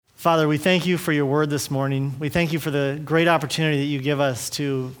Father, we thank you for your word this morning. We thank you for the great opportunity that you give us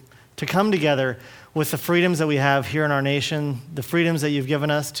to come together with the freedoms that we have here in our nation, the freedoms that you've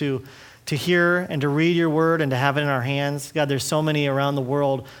given us to hear and to read your word and to have it in our hands. God, there's so many around the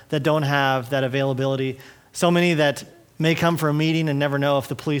world that don't have that availability, so many that may come for a meeting and never know if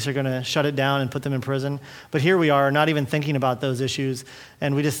the police are going to shut it down and put them in prison. But here we are, not even thinking about those issues.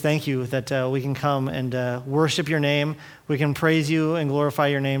 And we just thank you that we can come and worship your name. We can praise you and glorify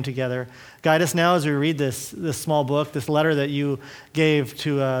your name together. Guide us now as we read this small book, this letter that you gave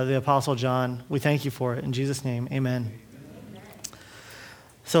to the Apostle John. We thank you for it. In Jesus' name, amen.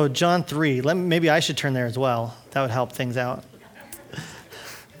 So John 3, maybe I should turn there as well. That would help things out.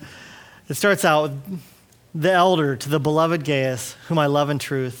 It starts out with, the elder to the beloved Gaius, whom I love in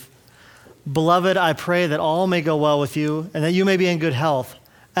truth. Beloved, I pray that all may go well with you and that you may be in good health,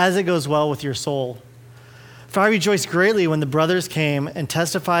 as it goes well with your soul. For I rejoiced greatly when the brothers came and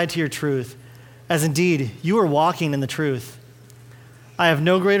testified to your truth, as indeed you are walking in the truth. I have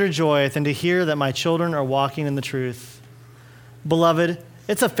no greater joy than to hear that my children are walking in the truth. Beloved,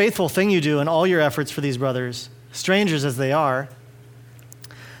 it's a faithful thing you do in all your efforts for these brothers, strangers as they are,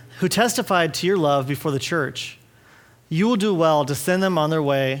 who testified to your love before the church. You will do well to send them on their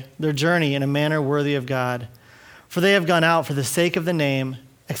way, their journey in a manner worthy of God. For they have gone out for the sake of the name,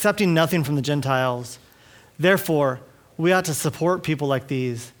 accepting nothing from the Gentiles. Therefore, we ought to support people like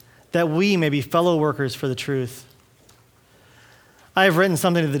these, that we may be fellow workers for the truth. I have written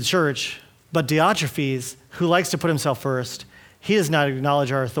something to the church, but Diotrephes, who likes to put himself first, he does not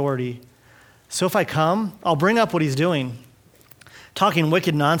acknowledge our authority. So if I come, I'll bring up what he's doing, talking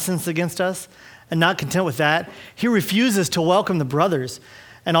wicked nonsense against us, and not content with that, he refuses to welcome the brothers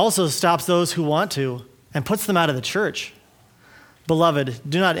and also stops those who want to and puts them out of the church. Beloved,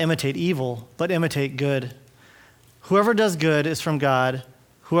 do not imitate evil, but imitate good. Whoever does good is from God.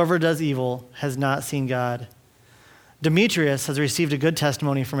 Whoever does evil has not seen God. Demetrius has received a good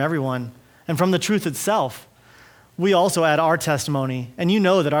testimony from everyone and from the truth itself. We also add our testimony, and you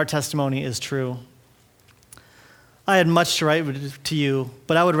know that our testimony is true. I had much to write to you,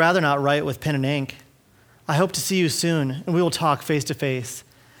 but I would rather not write with pen and ink. I hope to see you soon, and we will talk face to face.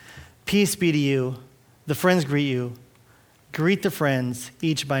 Peace be to you. The friends greet you. Greet the friends,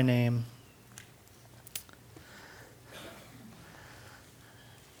 each by name.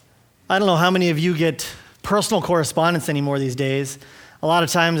 I don't know how many of you get personal correspondence anymore these days. A lot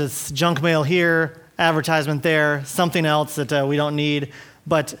of times it's junk mail here, advertisement there, something else that we don't need.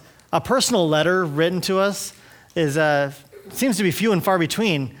 But a personal letter written to us seems to be few and far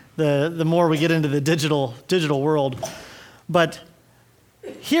between the more we get into the digital world. But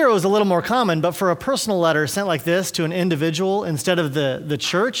here it was a little more common, but for a personal letter sent like this to an individual instead of the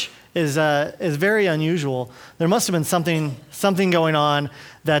church is very unusual. There must have been something going on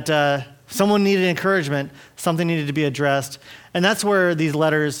that someone needed encouragement, something needed to be addressed, and that's where these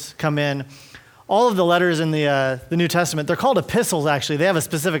letters come in. All of the letters in the New Testament, they're called epistles, actually. They have a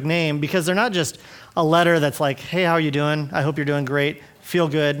specific name because they're not just a letter that's like, hey, how are you doing? I hope you're doing great. Feel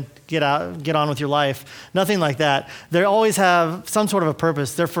good. Get on with your life. Nothing like that. They always have some sort of a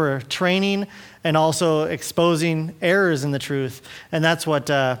purpose. They're for training and also exposing errors in the truth. And that's what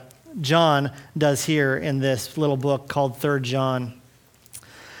John does here in this little book called 3 John.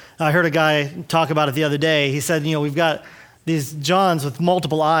 I heard a guy talk about it the other day. He said, we've got these Johns with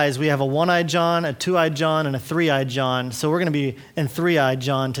multiple eyes. We have a one-eyed John, a two-eyed John, and a three-eyed John. So we're going to be in three-eyed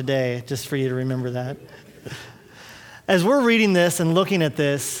John today, just for you to remember that. As we're reading this and looking at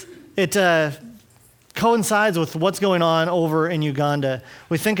this, it coincides with what's going on over in Uganda.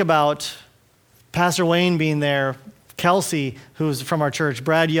 We think about Pastor Wayne being there, Kelsey, who's from our church,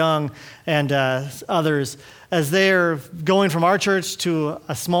 Brad Young, and others, as they're going from our church to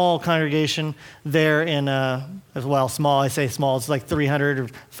a small congregation there in, small, I say small, it's like 300 or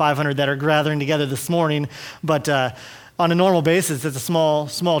 500 that are gathering together this morning, but on a normal basis, it's a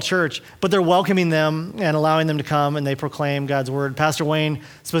small church, but they're welcoming them and allowing them to come and they proclaim God's word. Pastor Wayne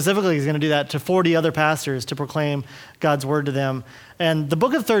specifically is going to do that to 40 other pastors to proclaim God's word to them. And the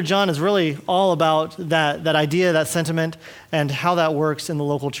book of 3 John is really all about that idea, that sentiment, and how that works in the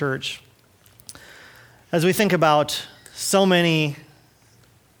local church. As we think about so many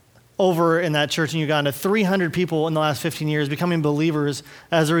over in that church in Uganda, 300 people in the last 15 years becoming believers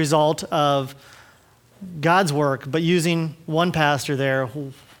as a result of God's work, but using one pastor there,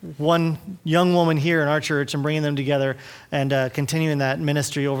 one young woman here in our church, and bringing them together and continuing that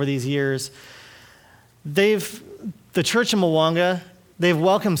ministry over these years. The church in Mwanga, they've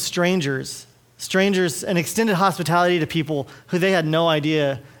welcomed strangers, and extended hospitality to people who they had no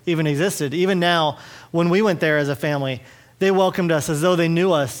idea even existed. Even now, when we went there as a family, They welcomed us as though they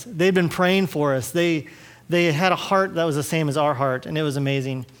knew us. They'd been praying for us. They had a heart that was the same as our heart, and it was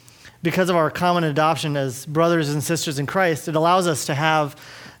amazing. Because of our common adoption as brothers and sisters in Christ, it allows us to have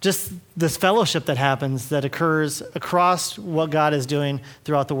just this fellowship that happens, that occurs across what God is doing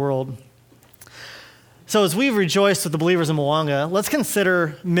throughout the world. So as we've rejoiced with the believers in Mo'anga, let's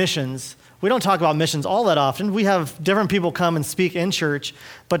consider missions. We don't talk about missions all that often. We have different people come and speak in church,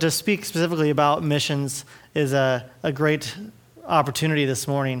 but to speak specifically about missions is a great opportunity this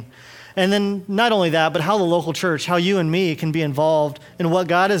morning. And then not only that, but how the local church, how you and me can be involved in what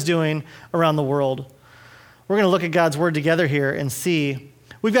God is doing around the world. We're going to look at God's word together here and see.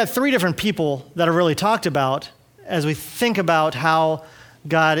 We've got 3 different people that are really talked about as we think about how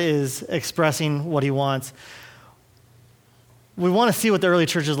God is expressing what he wants. We want to see what the early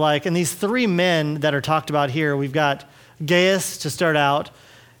church is like. And these 3 men that are talked about here, we've got Gaius to start out.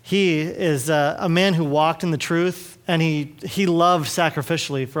 He is a man who walked in the truth, and he loved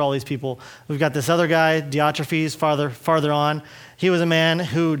sacrificially for all these people. We've got this other guy, Diotrephes, farther on. He was a man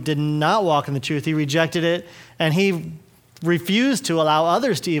who did not walk in the truth. He rejected it, and he refused to allow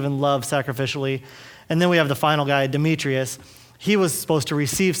others to even love sacrificially. And then we have the final guy, Demetrius. He was supposed to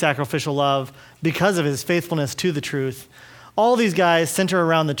receive sacrificial love because of his faithfulness to the truth. All these guys center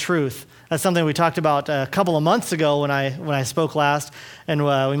around the truth. That's something we talked about a couple of months ago when I spoke last, and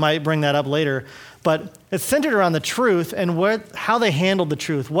we might bring that up later. But it's centered around the truth and how they handled the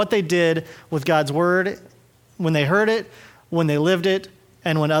truth, what they did with God's word when they heard it, when they lived it,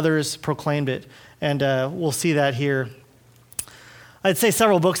 and when others proclaimed it. And we'll see that here. I'd say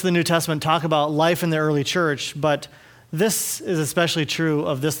several books of the New Testament talk about life in the early church, but this is especially true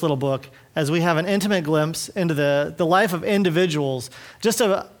of this little book, as we have an intimate glimpse into the life of individuals, just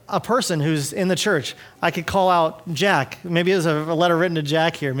a person who's in the church. I could call out Jack. Maybe there's a letter written to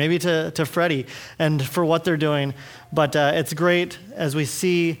Jack here, maybe to Freddie, and for what they're doing. But it's great as we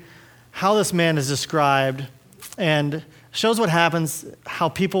see how this man is described and shows what happens, how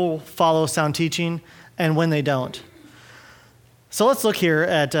people follow sound teaching and when they don't. So let's look here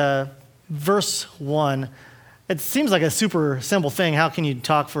at verse 1. It seems like a super simple thing. How can you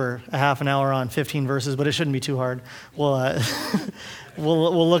talk for a half an hour on 15 verses? But it shouldn't be too hard.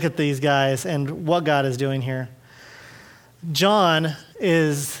 We'll look at these guys and what God is doing here. John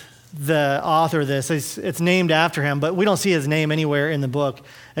is the author of this. It's named after him, but we don't see his name anywhere in the book.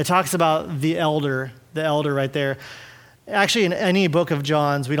 It talks about the elder right there. Actually, in any book of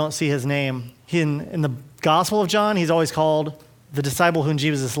John's, we don't see his name. In the Gospel of John, he's always called the disciple whom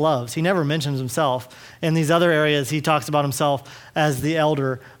Jesus loves. He never mentions himself. In these other areas, he talks about himself as the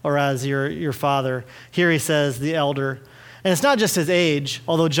elder or as your father. Here he says the elder. And it's not just his age,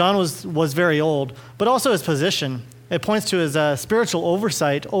 although John was very old, but also his position. It points to his spiritual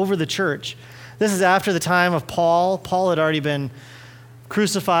oversight over the church. This is after the time of Paul. Paul had already been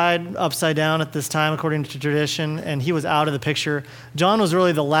crucified upside down at this time, according to tradition, and he was out of the picture. John was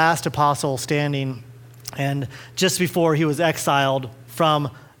really the last apostle standing, and just before he was exiled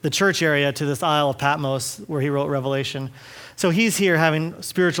from the church area to this Isle of Patmos where he wrote Revelation. So he's here having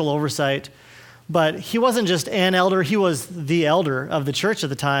spiritual oversight. But he wasn't just an elder, he was the elder of the church at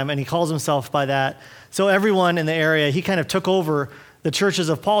the time, and he calls himself by that. So everyone in the area, he kind of took over the churches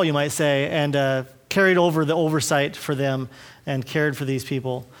of Paul, you might say, and carried over the oversight for them and cared for these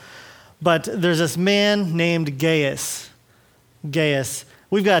people. But there's this man named Gaius.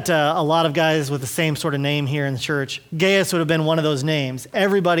 We've got a lot of guys with the same sort of name here in the church. Gaius would have been one of those names.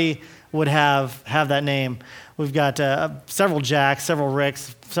 Everybody would have that name. We've got several Jacks, several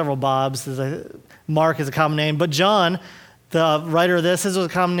Ricks, several Bobs. Mark is a common name. But John, the writer of this, was a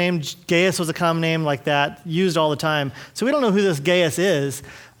common name. Gaius was a common name like that, used all the time. So we don't know who this Gaius is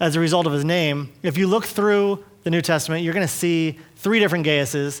as a result of his name. If you look through the New Testament, you're going to see 3 different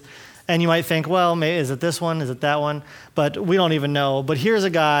Gaiuses. And you might think, well, is it this one? Is it that one? But we don't even know. But here's a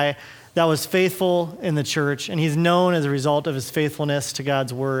guy that was faithful in the church, and he's known as a result of his faithfulness to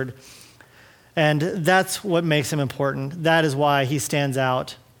God's word. And that's what makes him important. That is why he stands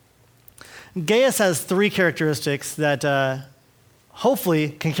out. Gaius has 3 characteristics that hopefully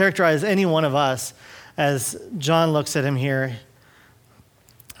can characterize any one of us as John looks at him here.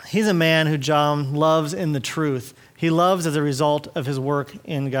 He's a man who John loves in the truth. He loves as a result of his work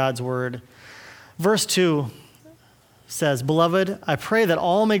in God's word. Verse 2 says, "Beloved, I pray that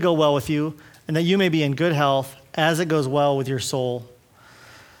all may go well with you and that you may be in good health as it goes well with your soul."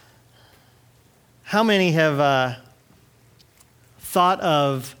 How many have thought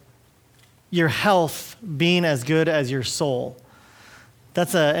of your health being as good as your soul?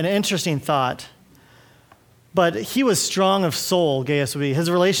 That's an interesting thought. But he was strong of soul, Gaius would be.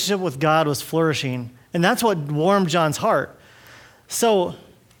 His relationship with God was flourishing. And that's what warmed John's heart. So,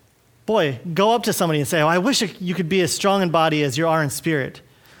 boy, go up to somebody and say, oh, I wish you could be as strong in body as you are in spirit.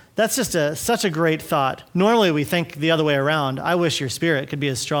 That's just such a great thought. Normally we think the other way around. I wish your spirit could be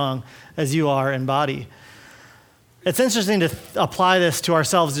as strong as you are in body. It's interesting to apply this to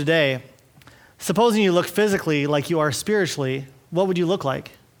ourselves today. Supposing you look physically like you are spiritually, what would you look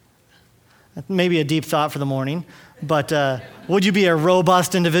like? Maybe a deep thought for the morning, but would you be a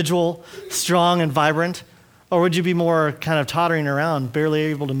robust individual, strong and vibrant? Or would you be more kind of tottering around, barely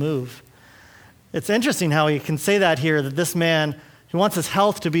able to move? It's interesting how he can say that here, that this man, he wants his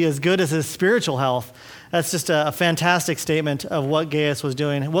health to be as good as his spiritual health. That's just a fantastic statement of what Gaius was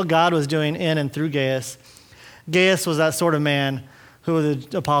doing, what God was doing in and through Gaius. Gaius was that sort of man who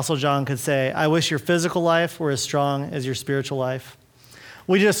the Apostle John could say, I wish your physical life were as strong as your spiritual life.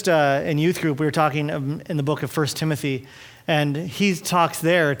 We just, in youth group, we were talking in the book of 1 Timothy, and he talks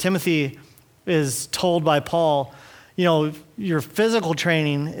there. Timothy is told by Paul, you know, your physical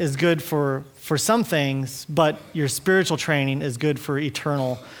training is good for some things, but your spiritual training is good for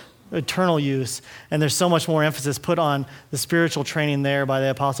eternal use. And there's so much more emphasis put on the spiritual training there by the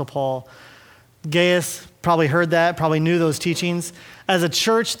Apostle Paul. Gaius probably heard that, probably knew those teachings. As a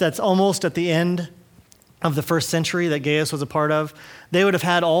church that's almost at the end of the first century that Gaius was a part of, they would have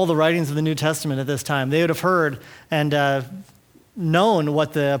had all the writings of the New Testament at this time. They would have heard and known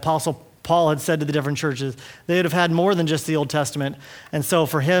what the Apostle Paul had said to the different churches. They would have had more than just the Old Testament. And so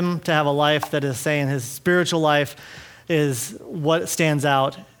for him to have a life that is saying his spiritual life is what stands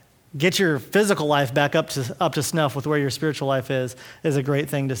out, get your physical life back up to snuff with where your spiritual life is a great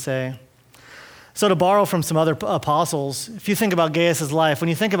thing to say. So to borrow from some other apostles, if you think about Gaius' life, when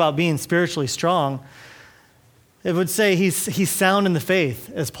you think about being spiritually strong, it would say he's sound in the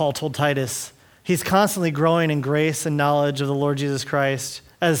faith, as Paul told Titus. He's constantly growing in grace and knowledge of the Lord Jesus Christ.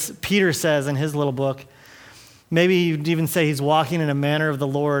 As Peter says in his little book, maybe you'd even say he's walking in a manner of the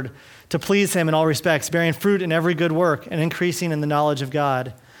Lord to please him in all respects, bearing fruit in every good work and increasing in the knowledge of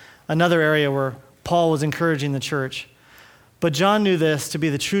God. Another area where Paul was encouraging the church. But John knew this to be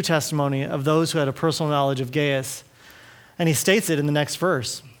the true testimony of those who had a personal knowledge of Gaius. And he states it in the next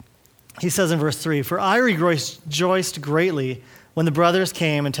verse. He says in verse 3, For I rejoiced greatly when the brothers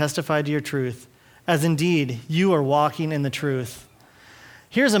came and testified to your truth, as indeed you are walking in the truth.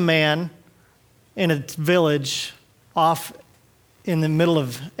 Here's a man in a village off in the middle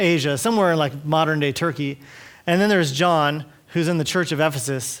of Asia, somewhere in like modern-day Turkey. And then there's John, who's in the church of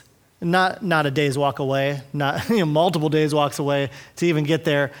Ephesus, not a day's walk away, not multiple days walks away to even get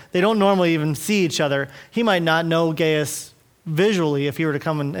there. They don't normally even see each other. He might not know Gaius visually if he were to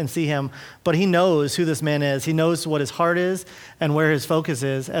come and see him, but he knows who this man is. He knows what his heart is and where his focus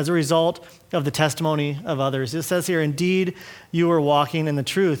is as a result of the testimony of others. It says here, indeed, you are walking in the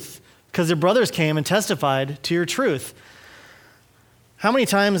truth, because your brothers came and testified to your truth. How many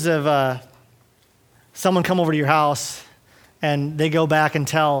times have someone come over to your house and they go back and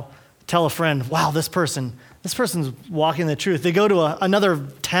tell a friend, wow, this person's walking the truth. They go to another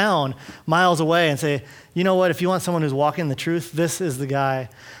town miles away and say, you know what, if you want someone who's walking the truth, this is the guy.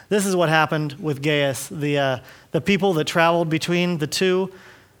 This is what happened with Gaius. The people that traveled between the two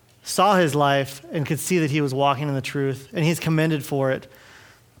saw his life and could see that he was walking in the truth, and he's commended for it.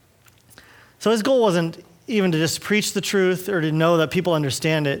 So his goal wasn't even to just preach the truth or to know that people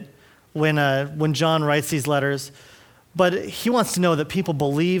understand it when John writes these letters, but he wants to know that people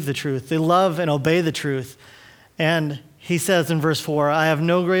believe the truth. They love and obey the truth. And he says in verse 4, I have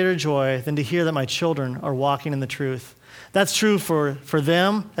no greater joy than to hear that my children are walking in the truth. That's true for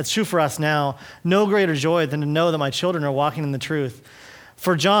them. That's true for us now. No greater joy than to know that my children are walking in the truth.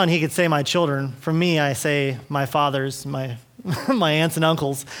 For John, he could say my children. For me, I say my fathers, my aunts and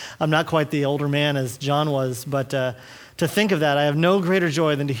uncles. I'm not quite the older man as John was, but to think of that, I have no greater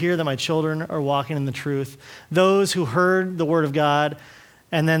joy than to hear that my children are walking in the truth. Those who heard the word of God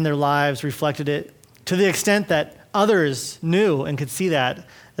and then their lives reflected it to the extent that others knew and could see that.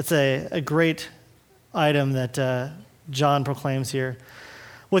 It's a great item that John proclaims here.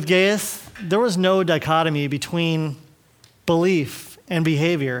 With Gaius, there was no dichotomy between belief and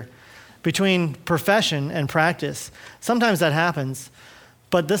behavior, between profession and practice. Sometimes that happens,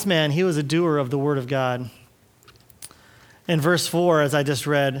 but this man, he was a doer of the word of God. In verse 4, as I just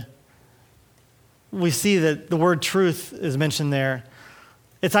read, we see that the word truth is mentioned there.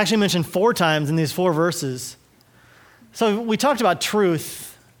 It's actually mentioned 4 times in these 4 verses. So we talked about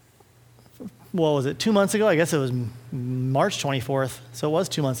truth, what was it, 2 months ago? I guess it was March 24th, so it was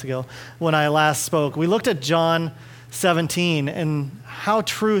 2 months ago when I last spoke. We looked at John 17 and how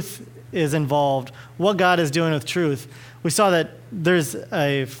truth is involved, what God is doing with truth. We saw that there's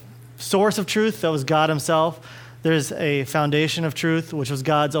a source of truth, that was God himself. There's a foundation of truth, which was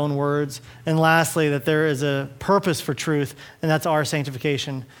God's own words. And lastly, that there is a purpose for truth, and that's our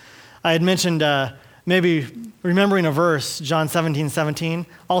sanctification. I had mentioned maybe remembering a verse, John 17:17.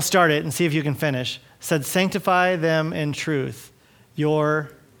 I'll start it and see if you can finish. It said, sanctify them in truth.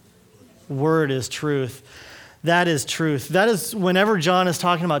 Your word is truth. That is truth. That is, whenever John is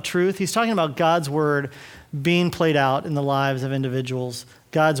talking about truth, he's talking about God's word being played out in the lives of individuals.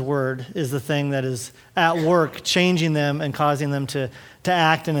 God's word is the thing that is at work, changing them and causing them to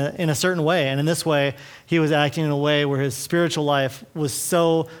act in a certain way. And in this way, he was acting in a way where his spiritual life was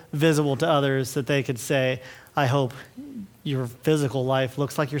so visible to others that they could say, I hope your physical life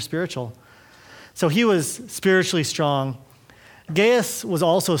looks like your spiritual. So he was spiritually strong. Gaius was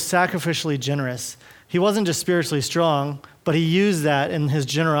also sacrificially generous. He wasn't just spiritually strong, but he used that in his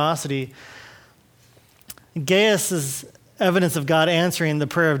generosity. Gaius is evidence of God answering the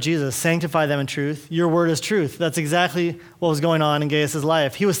prayer of Jesus, sanctify them in truth. Your word is truth. That's exactly what was going on in Gaius'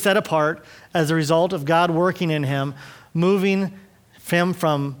 life. He was set apart as a result of God working in him, moving him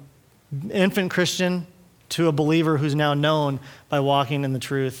from infant Christian to a believer who's now known by walking in the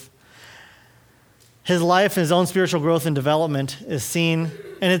truth. His life, his own spiritual growth and development is seen,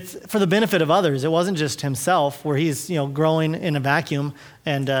 and it's for the benefit of others. It wasn't just himself, where he's growing in a vacuum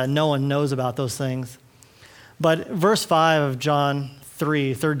and no one knows about those things. But verse 5 of John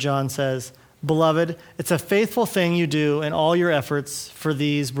 3 John says, Beloved, it's a faithful thing you do in all your efforts for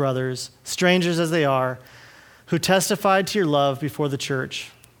these brothers, strangers as they are, who testified to your love before the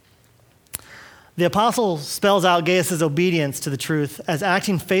church. The apostle spells out Gaius' obedience to the truth as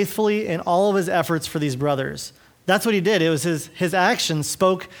acting faithfully in all of his efforts for these brothers. That's what he did. It was his actions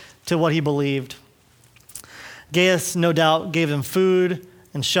spoke to what he believed. Gaius, no doubt, gave them food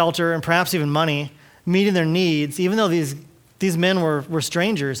and shelter and perhaps even money, meeting their needs, even though these men were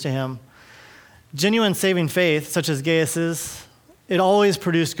strangers to him. Genuine saving faith, such as Gaius's, it always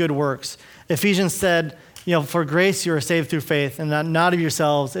produced good works. Ephesians said, for grace you are saved through faith, and that not of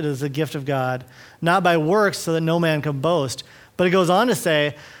yourselves, it is a gift of God, not by works so that no man can boast. But it goes on to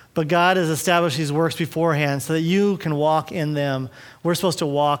say, but God has established these works beforehand so that you can walk in them. We're supposed to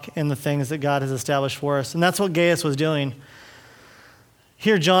walk in the things that God has established for us, and that's what Gaius was doing.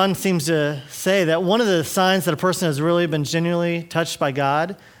 Here, John seems to say that one of the signs that a person has really been genuinely touched by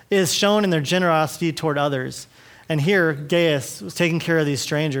God is shown in their generosity toward others. And here, Gaius was taking care of these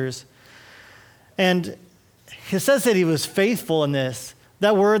strangers. And it says that he was faithful in this.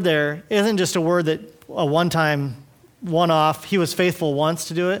 That word there isn't just a word that a one-time, one-off, he was faithful once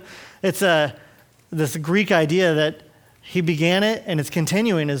to do it. It's this Greek idea that he began it and it's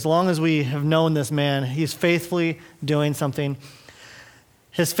continuing as long as we have known this man. He's faithfully doing something.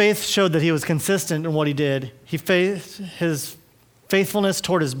 His faith showed that he was consistent in what he did. His faithfulness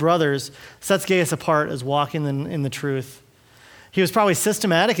toward his brothers sets Gaius apart as walking in the truth. He was probably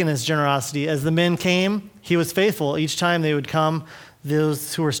systematic in his generosity. As the men came, he was faithful. Each time they would come,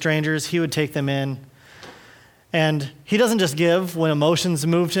 those who were strangers, he would take them in. And he doesn't just give when emotions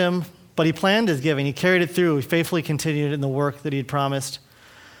moved him, but he planned his giving. He carried it through. He faithfully continued in the work that he had promised.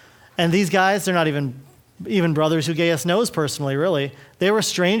 And these guys, they're not even brothers who Gaius knows personally, really. They were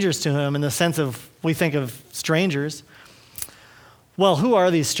strangers to him in the sense of, we think of strangers. Well, who are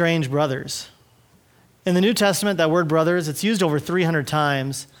these strange brothers? In the New Testament, that word brothers, it's used over 300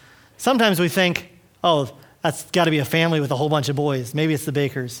 times. Sometimes we think, oh, that's got to be a family with a whole bunch of boys. Maybe it's the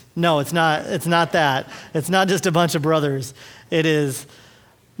Bakers. No, it's not. It's not that. It's not just a bunch of brothers. It is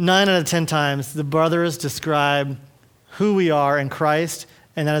 9 out of 10 times the brothers describe who we are in Christ,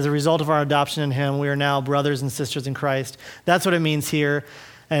 and that as a result of our adoption in him, we are now brothers and sisters in Christ. That's what it means here.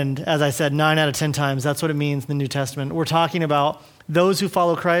 And as I said, 9 out of 10 times, that's what it means in the New Testament. We're talking about those who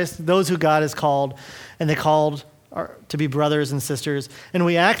follow Christ, those who God has called, and they called to be brothers and sisters. And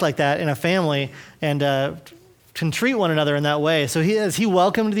we act like that in a family and can treat one another in that way. So as he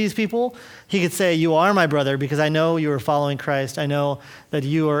welcomed these people, he could say, you are my brother because I know you are following Christ. I know that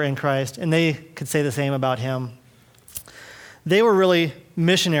you are in Christ. And they could say the same about him. They were really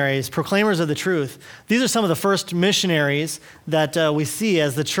missionaries, proclaimers of the truth. These are some of the first missionaries that we see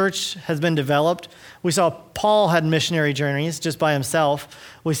as the church has been developed. We saw Paul had missionary journeys just by himself.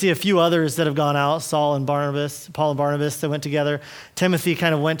 We see a few others that have gone out, Paul and Barnabas, that went together. Timothy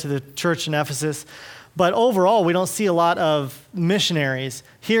kind of went to the church in Ephesus. But overall, we don't see a lot of missionaries.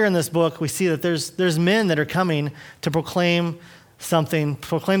 Here in this book, we see that there's men that are coming to proclaim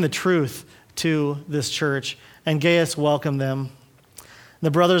the truth to this church. And Gaius welcomed them. The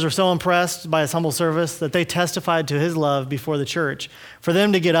brothers were so impressed by his humble service that they testified to his love before the church. For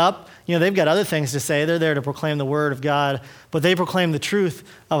them to get up, they've got other things to say. They're there to proclaim the word of God, but they proclaim the truth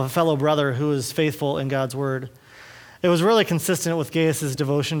of a fellow brother who is faithful in God's word. It was really consistent with Gaius'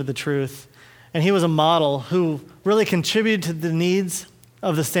 devotion to the truth, and he was a model who really contributed to the needs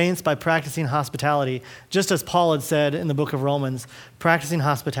of the saints by practicing hospitality, just as Paul had said in the book of Romans, practicing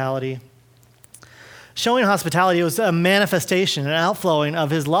hospitality. Showing hospitality was a manifestation, an outflowing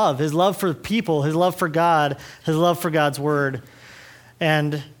of his love for people, his love for God, his love for God's word.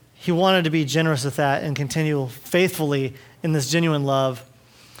 And he wanted to be generous with that and continue faithfully in this genuine love.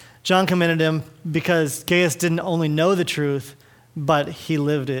 John commended him because Gaius didn't only know the truth, but he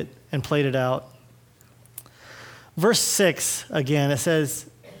lived it and played it out. Verse 6, again, it says,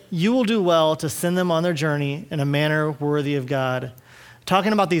 "You will do well to send them on their journey in a manner worthy of God."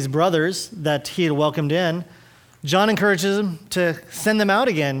 Talking about these brothers that he had welcomed in, John encourages them to send them out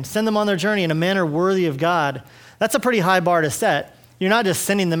again, send them on their journey in a manner worthy of God. That's a pretty high bar to set. You're not just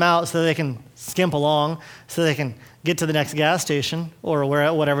sending them out so they can skimp along, so they can get to the next gas station or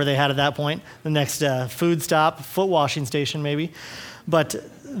whatever they had at that point, the next food stop, foot washing station maybe. But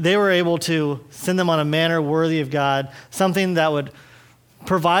they were able to send them on a manner worthy of God, something that would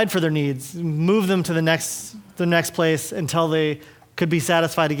provide for their needs, move them to the next place until they could be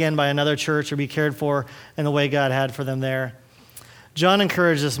satisfied again by another church or be cared for in the way God had for them there. John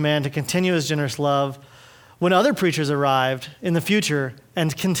encouraged this man to continue his generous love when other preachers arrived in the future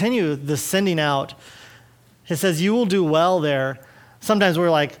and continue the sending out. He says, "You will do well there." Sometimes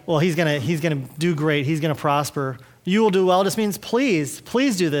we're like, well, he's gonna do great. He's gonna prosper. You will do well just means please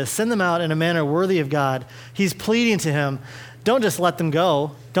do this. Send them out in a manner worthy of God. He's pleading to him. Don't just let them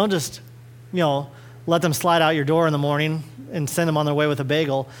go. Don't just, let them slide out your door in the morning and send them on their way with a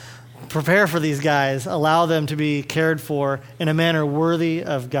bagel. Prepare for these guys. Allow them to be cared for in a manner worthy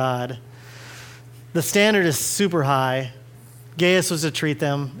of God. The standard is super high. Gaius was to treat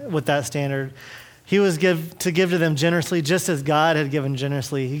them with that standard. He was to give to them generously, just as God had given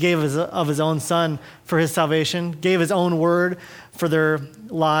generously. He gave of his own son for his salvation, gave his own word for their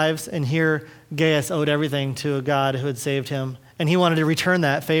lives, and here Gaius owed everything to a God who had saved him. And he wanted to return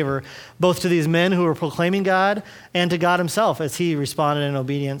that favor, both to these men who were proclaiming God and to God himself as he responded in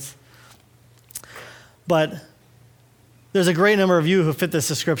obedience. But there's a great number of you who fit this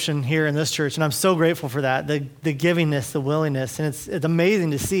description here in this church, and I'm so grateful for that, the givingness, the willingness, and it's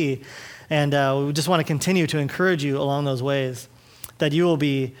amazing to see. And we just want to continue to encourage you along those ways, that you will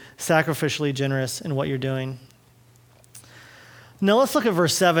be sacrificially generous in what you're doing. Now let's look at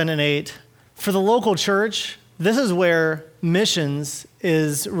verse 7 and 8. For the local church, this is where missions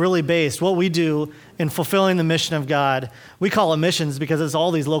is really based, what we do in fulfilling the mission of God. We call it missions because it's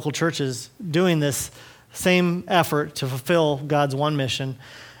all these local churches doing this same effort to fulfill God's one mission.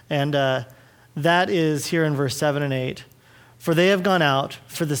 And that is here in verse 7 and 8. For they have gone out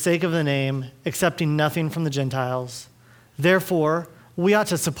for the sake of the name, accepting nothing from the Gentiles. Therefore, we ought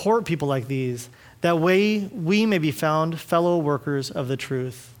to support people like these, that we may be found fellow workers of the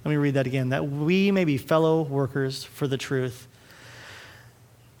truth. Let me read that again, that we may be fellow workers for the truth.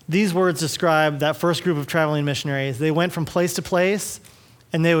 These words describe that first group of traveling missionaries. They went from place to place,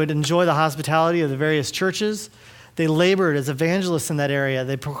 and they would enjoy the hospitality of the various churches. They labored as evangelists in that area.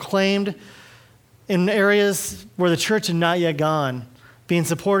 They proclaimed in areas where the church had not yet gone, being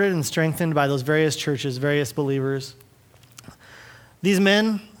supported and strengthened by those various churches, various believers. These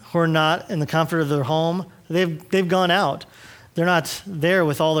men who are not in the comfort of their home, they've gone out. They're not there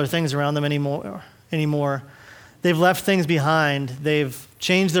with all their things around them anymore. They've left things behind. They've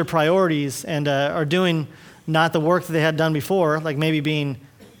changed their priorities and are doing not the work that they had done before, like maybe being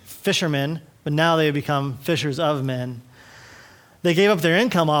fishermen, but now they have become fishers of men. They gave up their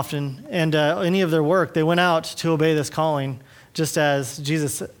income often and any of their work. They went out to obey this calling, just as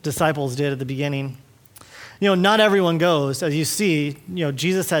Jesus' disciples did at the beginning. Not everyone goes. As you see,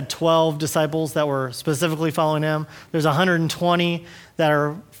 Jesus had 12 disciples that were specifically following him. There's 120 that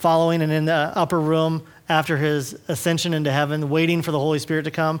are following and in the upper room after his ascension into heaven, waiting for the Holy Spirit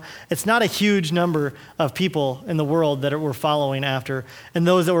to come. It's not a huge number of people in the world that were following after, and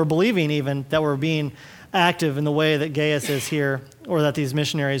those that were believing even, that were being active in the way that Gaius is here, or that these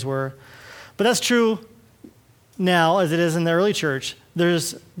missionaries were. But that's true now as it is in the early church.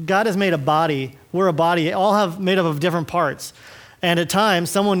 God has made a body. We're a body, all have made up of different parts. And at times,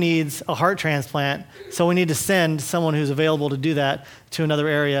 someone needs a heart transplant, so we need to send someone who's available to do that to another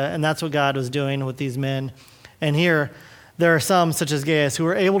area, and that's what God was doing with these men. And here, there are some, such as Gaius, who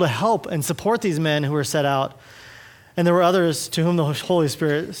were able to help and support these men who were set out. And there were others to whom the Holy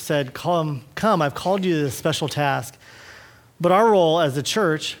Spirit said, come, I've called you to this special task. But our role as a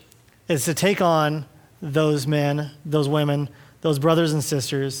church is to take on those men, those women, those brothers and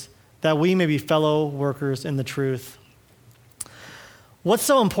sisters, that we may be fellow workers in the truth. What's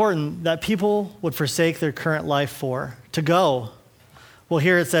so important that people would forsake their current life for? To go. Well,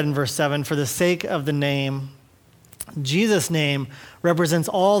 here it said in verse 7, for the sake of the name. Jesus' name represents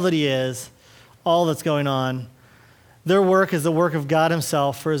all that he is, all that's going on. Their work is the work of God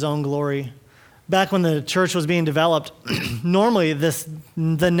himself for his own glory. Back when the church was being developed, normally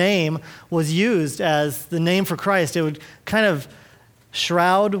the name was used as the name for Christ. It would kind of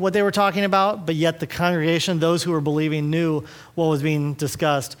shroud what they were talking about, but yet the congregation, those who were believing, knew what was being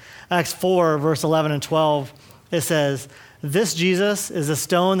discussed. Acts 4, verse 11 and 12, it says, this Jesus is a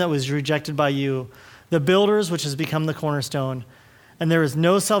stone that was rejected by you, the builders, which has become the cornerstone. And there is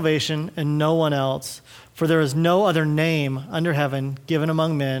no salvation in no one else, for there is no other name under heaven given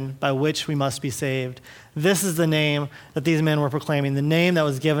among men by which we must be saved. This is the name that these men were proclaiming, the name that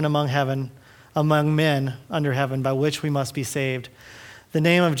was given among men under heaven by which we must be saved. The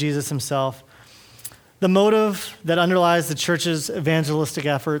name of Jesus himself. The motive that underlies the church's evangelistic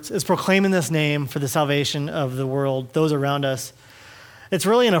efforts is proclaiming this name for the salvation of the world, those around us. It's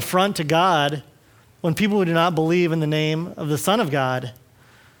really an affront to God when people who do not believe in the name of the Son of God,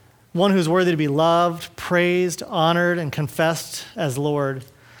 one who's worthy to be loved, praised, honored, and confessed as Lord.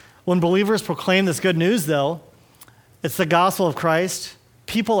 When believers proclaim this good news, though, it's the gospel of Christ,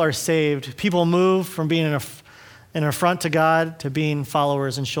 people are saved. People move from being an affront to God to being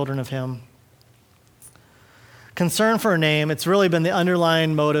followers and children of him. Concern for a name, it's really been the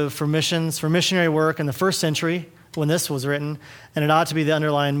underlying motive for missions, for missionary work in the first century when this was written, and it ought to be the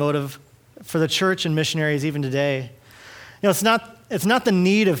underlying motive for the church and missionaries even today. It's not the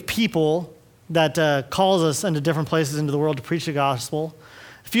need of people that calls us into different places into the world to preach the gospel.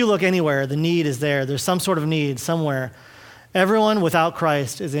 If you look anywhere, the need is there. There's some sort of need somewhere. Everyone without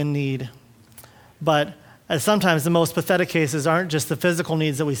Christ is in need. But sometimes the most pathetic cases aren't just the physical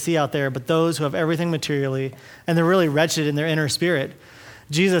needs that we see out there, but those who have everything materially, and they're really wretched in their inner spirit.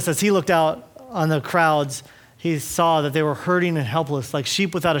 Jesus, as he looked out on the crowds, he saw that they were hurting and helpless, like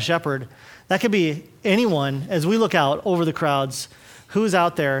sheep without a shepherd. That could be anyone. As we look out over the crowds, who's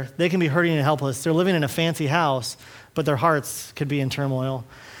out there? They can be hurting and helpless. They're living in a fancy house, but their hearts could be in turmoil.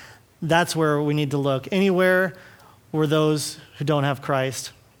 That's where we need to look. Anywhere where those who don't have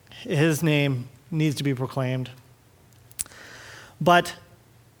Christ, his name needs to be proclaimed. But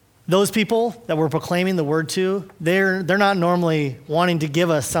those people that we're proclaiming the word to, they're not normally wanting to give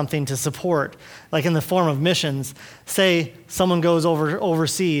us something to support, like in the form of missions. Say someone goes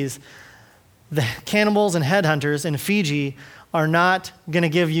overseas. The cannibals and headhunters in Fiji are not going to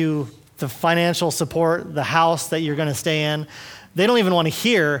give you the financial support, the house that you're going to stay in. They don't even want to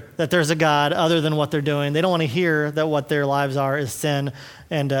hear that there's a God other than what they're doing. They don't want to hear that what their lives are is sin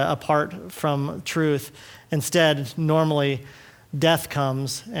and apart from truth. Instead, normally, death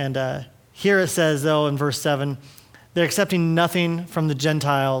comes. And here it says, though, in verse 7, they're accepting nothing from the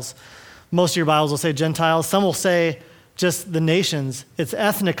Gentiles. Most of your Bibles will say Gentiles. Some will say just the nations. It's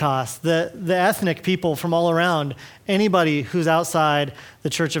ethnikos, the ethnic people from all around, anybody who's outside the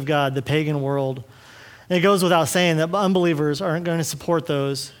church of God, the pagan world. And it goes without saying that unbelievers aren't going to support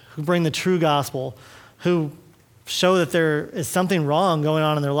those who bring the true gospel, who show that there is something wrong going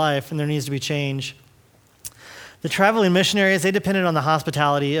on in their life and there needs to be change. The traveling missionaries, they depended on the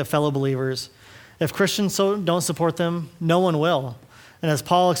hospitality of fellow believers. If Christians don't support them, no one will. And as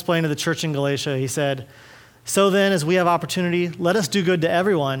Paul explained to the church in Galatia, he said, so then, as we have opportunity, let us do good to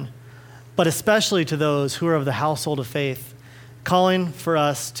everyone, but especially to those who are of the household of faith, calling for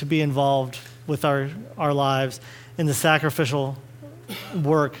us to be involved with our lives in the sacrificial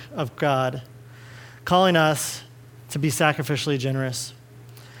work of God, calling us to be sacrificially generous.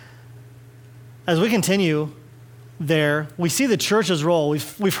 As we continue there, we see the church's role.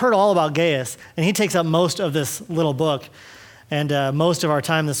 We've heard all about Gaius, and he takes up most of this little book and most of our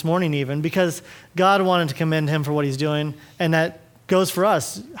time this morning even, because God wanted to commend him for what he's doing, and that goes for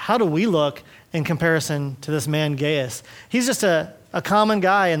us. How do we look in comparison to this man Gaius? He's just a common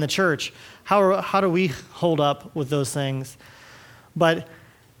guy in the church. How do we hold up with those things? But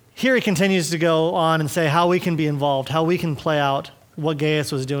here he continues to go on and say how we can be involved, how we can play out what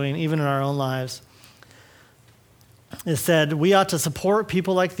Gaius was doing, even in our own lives. It said, we ought to support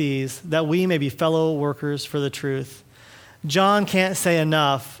people like these, that we may be fellow workers for the truth. John can't say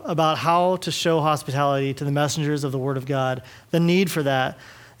enough about how to show hospitality to the messengers of the Word of God, the need for that.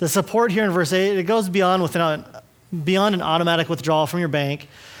 The support here in verse 8, it goes beyond an automatic withdrawal from your bank.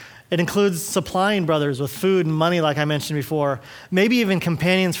 It includes supplying brothers with food and money, like I mentioned before, maybe even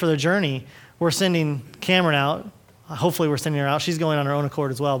companions for their journey. We're sending Cameron out hopefully we're sending her out. She's going on her own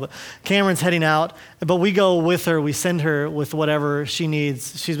accord as well. But Cameron's heading out, but we go with her. We send her with whatever she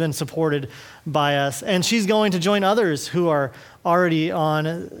needs. She's been supported by us. And she's going to join others who are already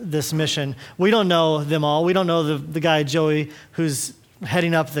on this mission. We don't know them all. We don't know the guy, Joey, who's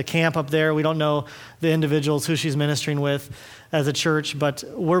heading up the camp up there. We don't know the individuals who she's ministering with as a church, but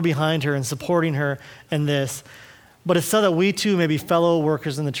we're behind her and supporting her in this. But it's so that we too may be fellow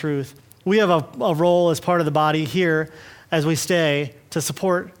workers in the truth. We have a role as part of the body here as we stay to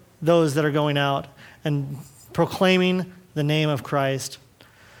support those that are going out and proclaiming the name of Christ.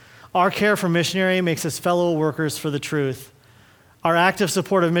 Our care for missionary makes us fellow workers for the truth. Our active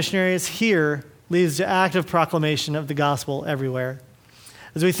support of missionaries here leads to active proclamation of the gospel everywhere.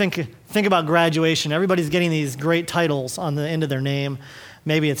 As we think about graduation, everybody's getting these great titles on the end of their name.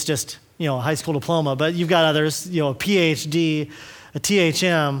 Maybe it's just, a high school diploma, but you've got others, a PhD, a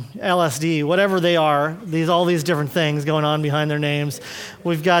THM, LSD, whatever they are, all these different things going on behind their names.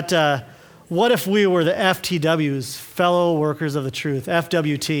 We've got, what if we were the FTWs, fellow workers of the truth,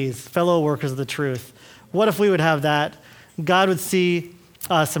 FWTs, fellow workers of the truth? What if we would have that? God would see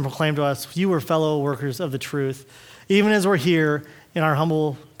us and proclaim to us, you were fellow workers of the truth, even as we're here in our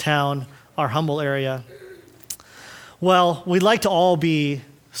humble town, our humble area. Well, we'd like to all be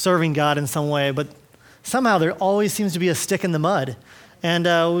serving God in some way, but somehow there always seems to be a stick in the mud. And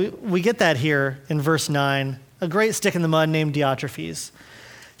we get that here in verse 9, a great stick in the mud named Diotrephes.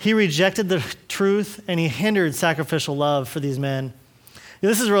 He rejected the truth and he hindered sacrificial love for these men.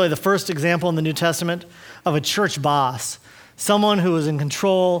 This is really the first example in the New Testament of a church boss, someone who was in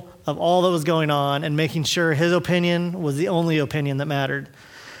control of all that was going on and making sure his opinion was the only opinion that mattered.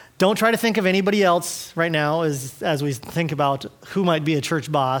 Don't try to think of anybody else right now as we think about who might be a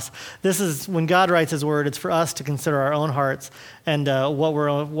church boss. This is when God writes his word, it's for us to consider our own hearts and what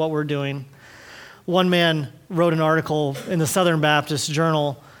we're doing. One man wrote an article in the Southern Baptist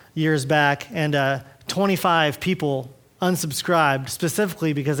Journal years back, and 25 people unsubscribed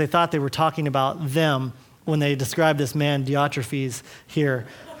specifically because they thought they were talking about them when they described this man, Diotrephes, here.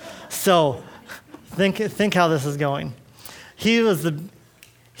 So think how this is going. He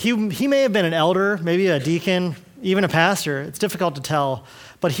may have been an elder, maybe a deacon, even a pastor. It's difficult to tell.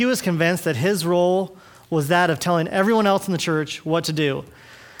 But he was convinced that his role was that of telling everyone else in the church what to do.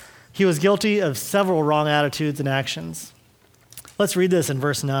 He was guilty of several wrong attitudes and actions. Let's read this in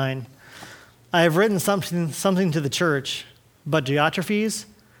verse 9. I have written something to the church, but Diotrephes,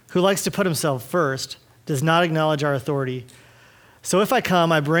 who likes to put himself first, does not acknowledge our authority. So if I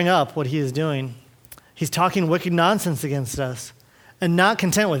come, I bring up what he is doing. He's talking wicked nonsense against us. And not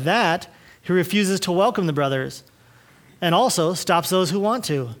content with that, he refuses to welcome the brothers and also stops those who want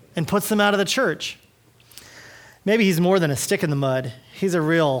to and puts them out of the church. Maybe he's more than a stick in the mud. He's a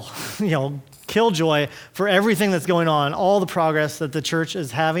real, killjoy for everything that's going on, all the progress that the church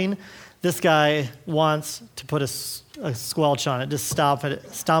is having. This guy wants to put a squelch on it, just stomp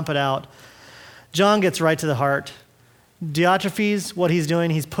it out. John gets right to the heart. Diotrephes, what he's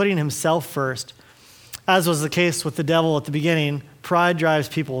doing, he's putting himself first. As was the case with the devil at the beginning, pride drives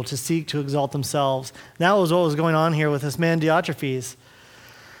people to seek to exalt themselves. That was what was going on here with this man Diotrephes.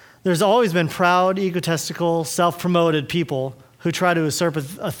 There's always been proud, egotistical, self-promoted people who try to usurp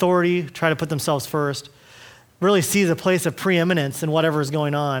authority, try to put themselves first, really seize a place of preeminence in whatever is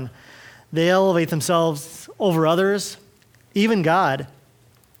going on. They elevate themselves over others, even God.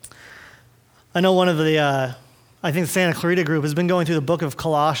 I know one of the I think the Santa Clarita group has been going through the book of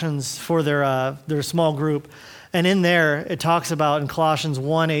Colossians for their small group. And in there, it talks about in Colossians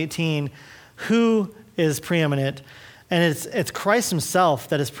 1:18, who is preeminent. And it's Christ himself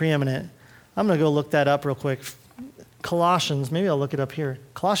that is preeminent. I'm going to go look that up real quick. Colossians, maybe I'll look it up here.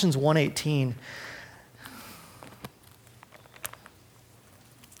 Colossians 1:18.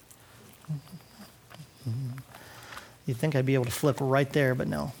 You'd think I'd be able to flip right there, but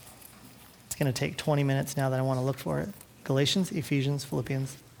no. It's going to take 20 minutes now that I want to look for it. Galatians, Ephesians,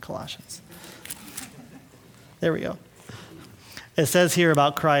 Philippians, Colossians. There we go. It says here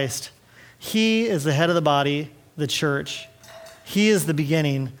about Christ, he is the head of the body, the church. He is the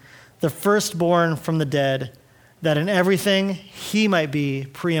beginning, the firstborn from the dead, that in everything he might be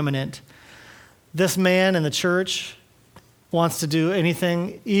preeminent. This man in the church wants to do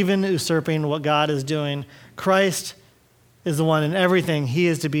anything, even usurping what God is doing. Christ is the one in everything. He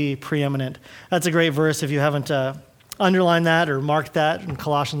is to be preeminent. That's a great verse if you haven't underlined that or marked that in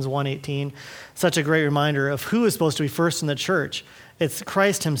Colossians 1:18. Such a great reminder of who is supposed to be first in the church. It's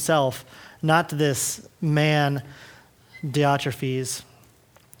Christ himself, not this man, Diotrephes.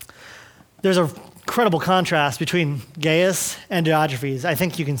 There's a incredible contrast between Gaius and Diotrephes. I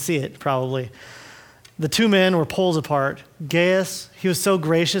think you can see it probably. The two men were poles apart. Gaius, he was so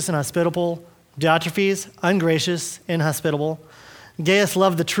gracious and hospitable. Diotrephes, ungracious, inhospitable. Gaius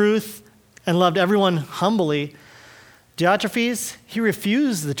loved the truth and loved everyone humbly. Diotrephes, he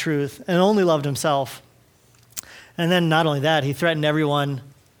refused the truth and only loved himself. And then not only that, he threatened everyone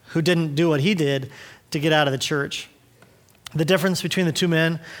who didn't do what he did to get out of the church. The difference between the two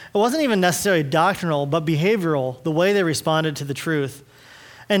men, it wasn't even necessarily doctrinal, but behavioral, the way they responded to the truth.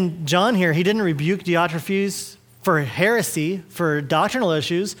 And John here, he didn't rebuke Diotrephes for heresy, for doctrinal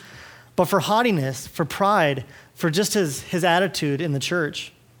issues, but for haughtiness, for pride, for just his attitude in the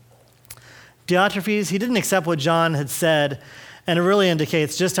church. Diotrephes, he didn't accept what John had said, and it really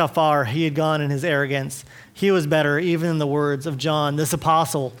indicates just how far he had gone in his arrogance. He was better, even in the words of John, this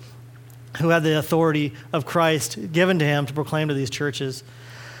apostle who had the authority of Christ given to him to proclaim to these churches.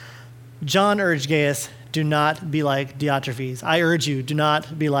 John urged Gaius, do not be like Diotrephes. I urge you, do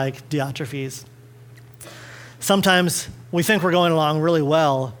not be like Diotrephes. Sometimes we think we're going along really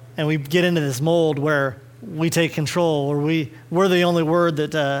well, and we get into this mold where we take control, or we're the only word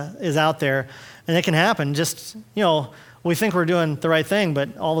that is out there. And it can happen. Just, we think we're doing the right thing,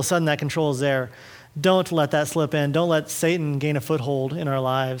 but all of a sudden that control is there. Don't let that slip in. Don't let Satan gain a foothold in our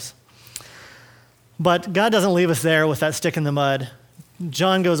lives. But God doesn't leave us there with that stick in the mud.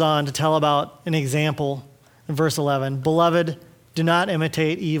 John goes on to tell about an example in verse 11. Beloved, do not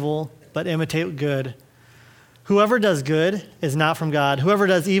imitate evil, but imitate good. Whoever does good is not from God. Whoever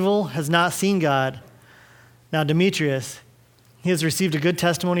does evil has not seen God. Now Demetrius, he has received a good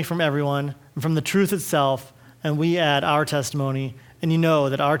testimony from everyone and from the truth itself, and we add our testimony, and you know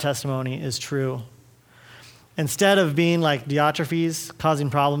that our testimony is true. Instead of being like Diotrephes, causing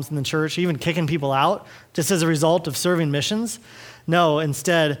problems in the church, even kicking people out just as a result of serving missions, no,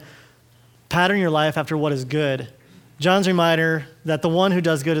 instead, pattern your life after what is good. John's reminder that the one who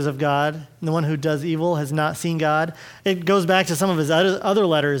does good is of God, and the one who does evil has not seen God. It goes back to some of his other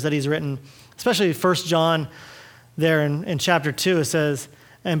letters that he's written, especially 1 John there in chapter 2. It says,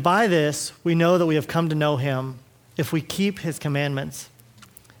 and by this we know that we have come to know him, if we keep his commandments.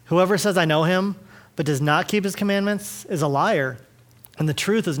 Whoever says, I know him, but does not keep his commandments is a liar, and the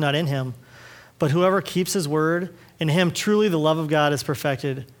truth is not in him. But whoever keeps his word, in him truly the love of God is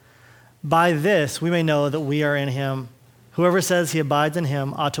perfected. By this we may know that we are in him. Whoever says he abides in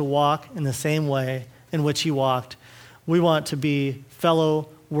him ought to walk in the same way in which he walked. We want to be fellow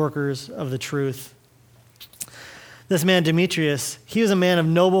workers of the truth. This man Demetrius, he was a man of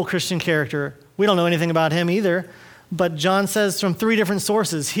noble Christian character. We don't know anything about him either, but John says from 3 different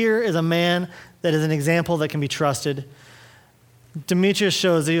sources, here is a man that is an example that can be trusted. Demetrius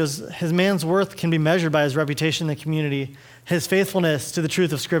shows that his man's worth can be measured by his reputation in the community, his faithfulness to the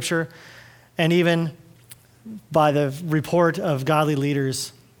truth of Scripture, and even by the report of godly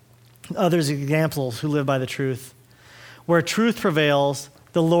leaders, others examples who live by the truth. Where truth prevails,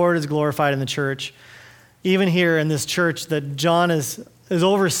 the Lord is glorified in the church. Even here in this church that John is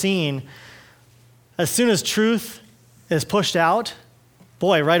overseeing, as soon as truth is pushed out,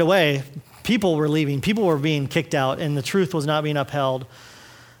 boy, right away, people were leaving. People were being kicked out, and the truth was not being upheld.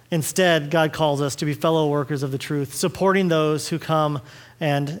 Instead, God calls us to be fellow workers of the truth, supporting those who come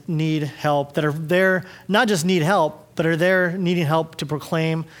and need help, that are there, not just need help, but are there needing help to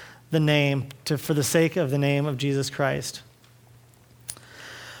proclaim the name, for the sake of the name of Jesus Christ.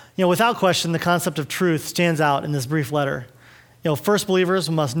 Without question, the concept of truth stands out in this brief letter. First, believers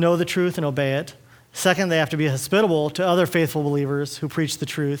must know the truth and obey it. Second, they have to be hospitable to other faithful believers who preach the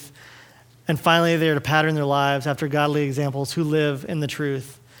truth. And finally, they are to pattern their lives after godly examples who live in the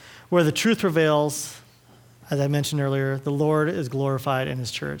truth. Where the truth prevails, as I mentioned earlier, the Lord is glorified in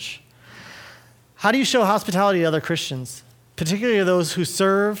his church. How do you show hospitality to other Christians, particularly those who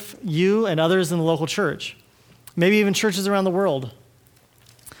serve you and others in the local church, maybe even churches around the world?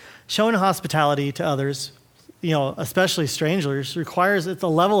 Showing hospitality to others, especially strangers, requires a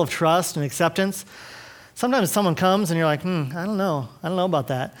level of trust and acceptance. Sometimes someone comes and you're like, I don't know about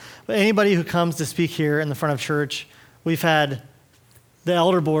that. But anybody who comes to speak here in the front of church, we've had the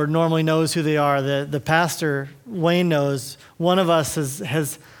elder board normally knows who they are. The pastor, Wayne, knows. One of us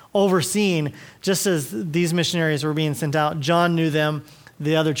has overseen, just as these missionaries were being sent out. John knew them.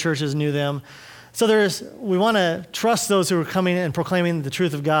 The other churches knew them. So we want to trust those who are coming and proclaiming the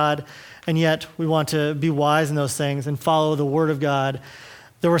truth of God, and yet we want to be wise in those things and follow the word of God.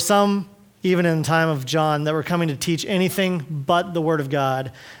 There were some, even in the time of John, that were coming to teach anything but the word of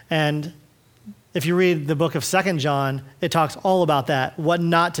God. And if you read the book of 2 John, it talks all about that, what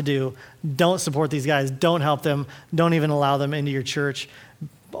not to do. Don't support these guys. Don't help them. Don't even allow them into your church.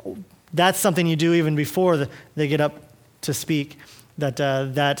 That's something you do even before they get up to speak,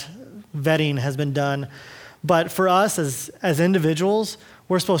 that vetting has been done. But for us as individuals,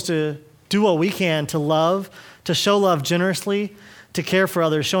 we're supposed to do what we can to love, to show love generously, to care for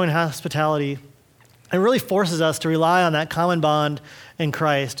others, showing hospitality. It really forces us to rely on that common bond in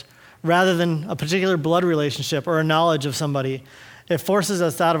Christ rather than a particular blood relationship or a knowledge of somebody. It forces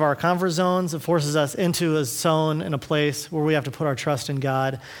us out of our comfort zones. It forces us into a zone and a place where we have to put our trust in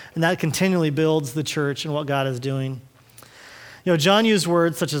God. And that continually builds the church and what God is doing. John used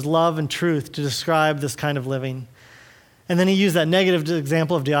words such as love and truth to describe this kind of living. And then he used that negative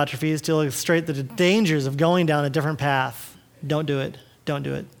example of Diotrephes to illustrate the dangers of going down a different path. Don't do it. Don't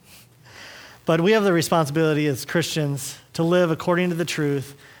do it. But we have the responsibility as Christians to live according to the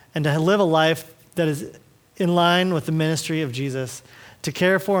truth and to live a life that is in line with the ministry of Jesus, to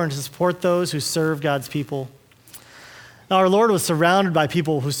care for and to support those who serve God's people. Now, our Lord was surrounded by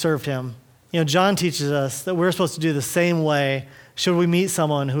people who served him. John teaches us that we're supposed to do the same way should we meet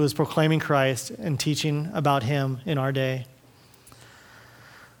someone who is proclaiming Christ and teaching about him in our day.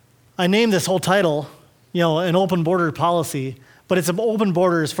 I named this whole title, an open border policy, but it's open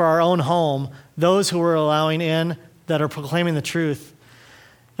borders for our own home, those who we're allowing in that are proclaiming the truth.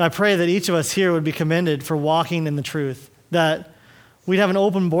 And I pray that each of us here would be commended for walking in the truth, that we'd have an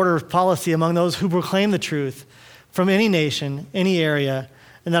open border policy among those who proclaim the truth from any nation, any area,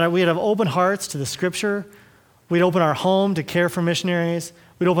 and that we'd have open hearts to the Scripture. We'd open our home to care for missionaries.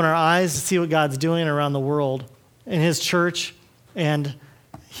 We'd open our eyes to see what God's doing around the world, in his church and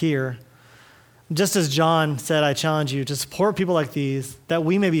here. Just as John said, I challenge you to support people like these, that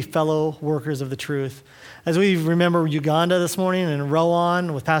we may be fellow workers of the truth. As we remember Uganda this morning and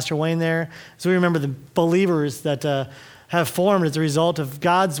Rowan with Pastor Wayne there, as we remember the believers that have formed as a result of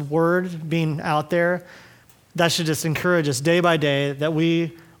God's word being out there, that should just encourage us day by day that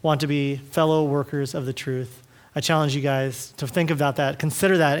we want to be fellow workers of the truth. I challenge you guys to think about that.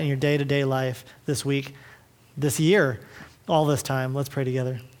 Consider that in your day-to-day life this week, this year, all this time. Let's pray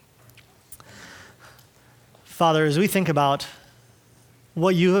together. Father, as we think about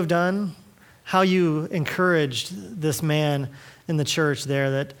what you have done, how you encouraged this man in the church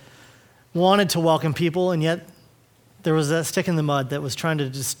there that wanted to welcome people, and yet there was that stick in the mud that was trying to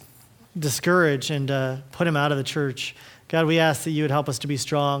just discourage and put him out of the church. God, we ask that you would help us to be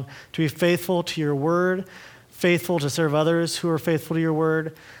strong, to be faithful to your word, faithful to serve others who are faithful to your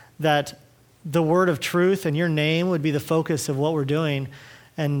word, that the word of truth and your name would be the focus of what we're doing,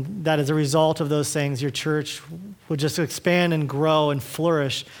 and that as a result of those things, your church would just expand and grow and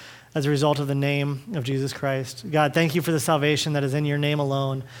flourish as a result of the name of Jesus Christ. God, thank you for the salvation that is in your name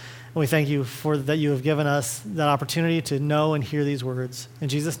alone. And we thank you for that you have given us that opportunity to know and hear these words. In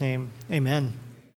Jesus' name, amen.